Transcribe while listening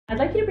I'd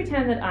like you to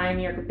pretend that I'm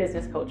your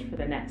business coach for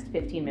the next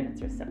 15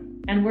 minutes or so.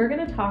 And we're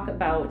going to talk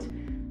about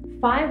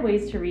 5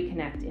 ways to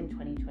reconnect in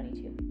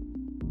 2022.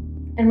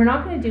 And we're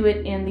not going to do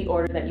it in the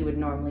order that you would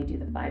normally do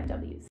the 5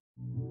 W's.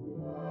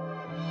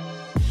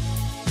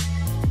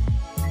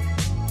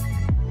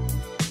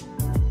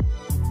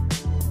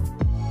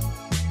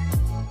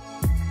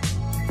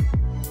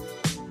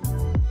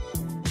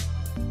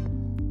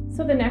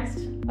 So the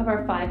next of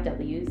our 5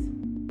 W's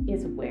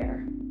is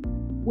where.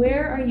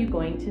 Where are you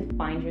going to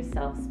find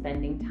yourself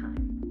spending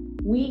time?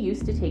 We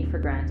used to take for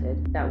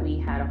granted that we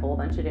had a whole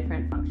bunch of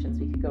different functions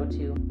we could go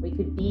to. We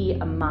could be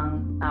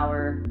among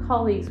our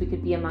colleagues, we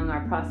could be among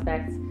our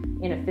prospects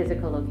in a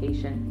physical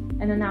location,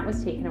 and then that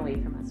was taken away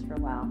from us for a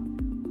while.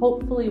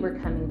 Hopefully we're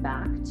coming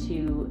back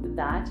to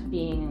that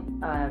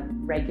being a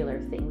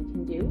regular thing we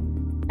can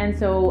do. And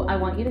so I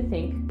want you to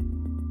think,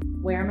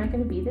 where am I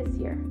going to be this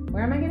year?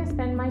 Where am I going to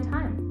spend my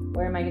time?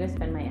 Where am I going to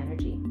spend my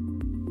energy?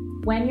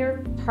 When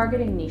you're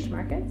targeting niche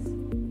markets,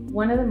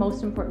 one of the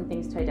most important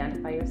things to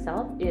identify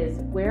yourself is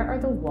where are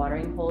the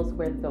watering holes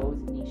where those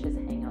niches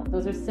hang out.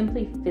 Those are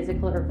simply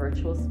physical or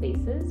virtual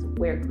spaces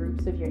where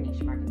groups of your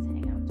niche markets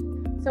hang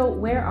out. So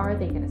where are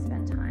they going to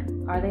spend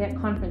time? Are they at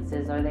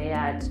conferences? Are they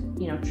at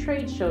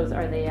trade shows?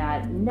 Are they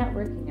at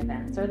networking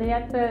events? Are they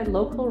at the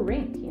local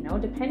rink?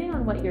 Depending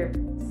on what you're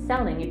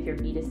selling, if you're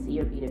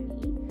B2C or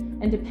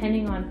B2B, and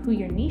depending on who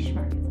your niche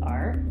markets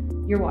are,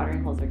 your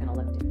watering holes are going to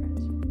look different.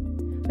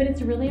 But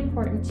it's really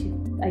important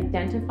to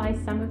identify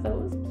some of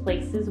those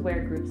places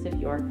where groups of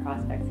your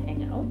prospects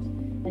hang out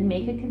and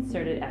make a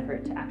concerted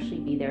effort to actually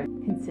be there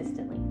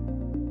consistently.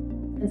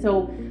 And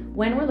so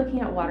when we're looking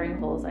at watering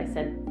holes, I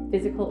said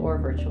physical or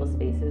virtual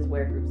spaces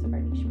where groups of our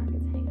niche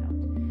markets hang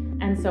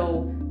out. And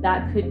so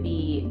that could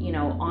be,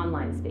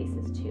 online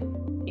spaces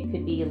too. It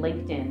could be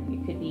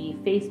LinkedIn, it could be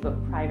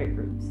Facebook private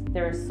groups.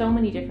 There are so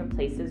many different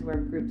places where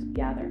groups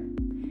gather.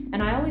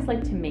 And I always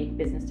like to make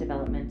business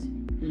development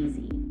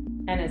easy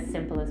and as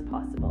simple as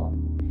possible.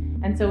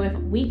 And so if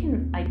we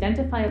can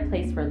identify a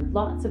place where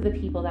lots of the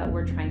people that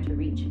we're trying to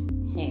reach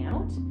hang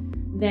out,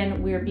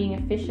 then we're being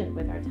efficient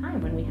with our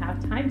time. When we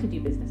have time to do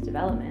business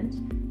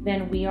development,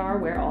 then we are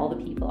where all the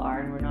people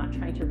are and we're not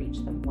trying to reach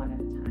them one at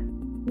a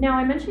time. Now,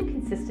 I mentioned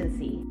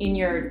consistency in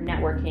your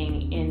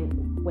networking,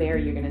 in where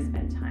you're going to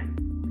spend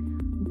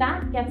time.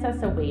 That gets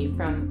us away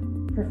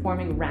from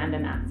performing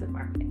random acts of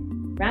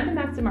marketing. Random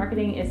acts of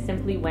marketing is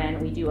simply when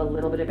we do a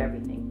little bit of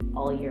everything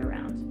all year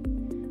round.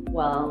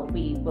 Well,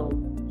 we will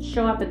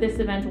show up at this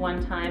event one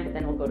time, but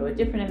then we'll go to a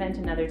different event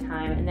another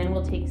time, and then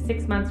we'll take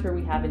 6 months where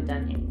we haven't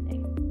done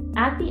anything.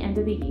 At the end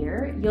of the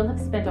year, you'll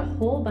have spent a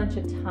whole bunch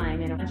of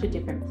time in a bunch of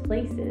different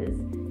places,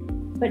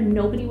 but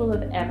nobody will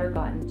have ever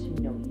gotten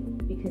to know you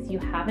because you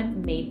haven't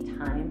made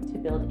time to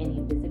build any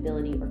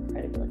visibility or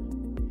credibility.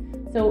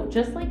 So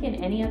just like in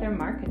any other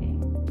marketing,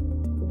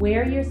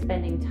 where you're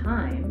spending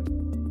time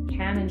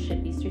can and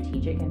should be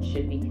strategic and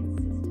should be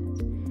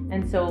consistent.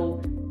 And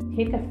so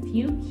pick a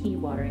few key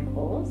watering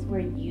holes where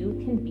you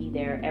can be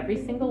there every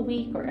single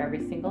week or every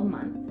single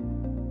month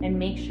and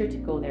make sure to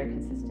go there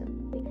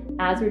consistently.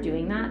 As we're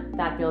doing that,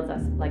 that builds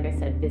us, like I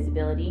said,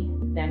 visibility,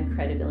 then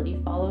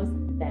credibility follows,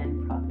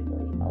 then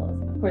profitability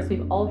follows. Of course,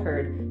 we've all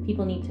heard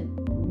people need to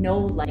know,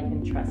 like,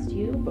 and trust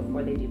you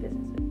before they do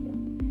business with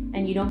you.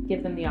 And you don't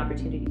give them the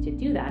opportunity to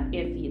do that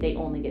if they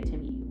only get to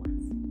meet you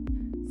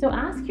once. So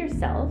ask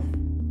yourself,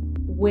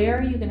 where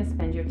are you going to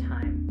spend your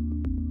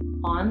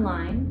time?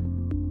 Online,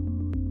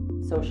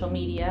 social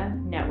media,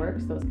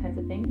 networks, those kinds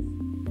of things,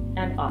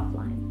 and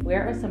offline.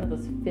 Where are some of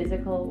those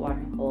physical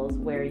watering holes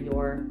where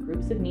your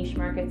groups of niche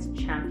markets,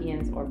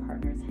 champions, or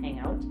partners hang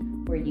out,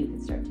 where you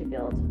can start to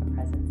build a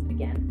presence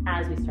again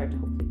as we start to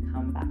hopefully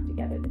come back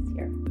together this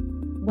year?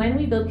 When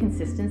we build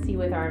consistency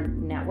with our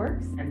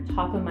networks and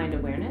top of mind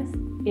awareness,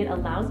 it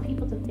allows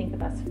people to think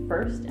of us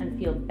first and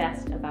feel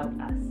best about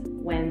us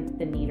when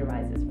the need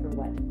arises for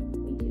what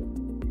we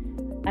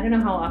do. I don't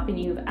know how often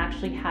you've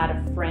actually had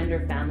a friend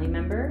or family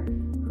member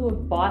who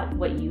have bought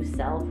what you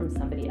sell from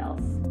somebody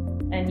else.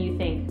 And you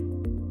think,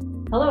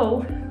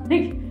 hello,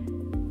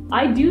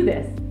 I do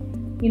this.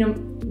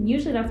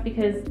 Usually that's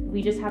because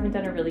we just haven't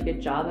done a really good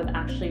job of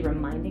actually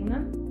reminding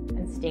them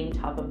and staying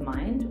top of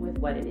mind with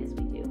what it is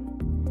we do.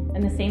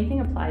 And the same thing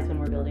applies when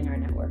we're building our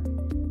network.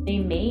 They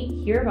may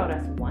hear about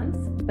us once,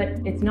 but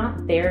it's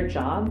not their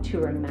job to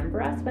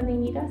remember us when they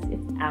need us.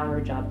 It's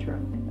our job to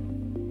remind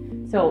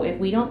them. So if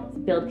we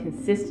don't build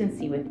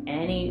consistency with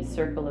any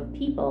circle of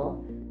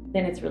people,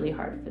 then it's really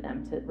hard for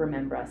them to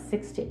remember us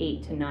 6 to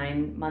 8 to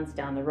 9 months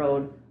down the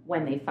road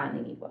when they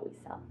finally need what we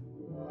sell.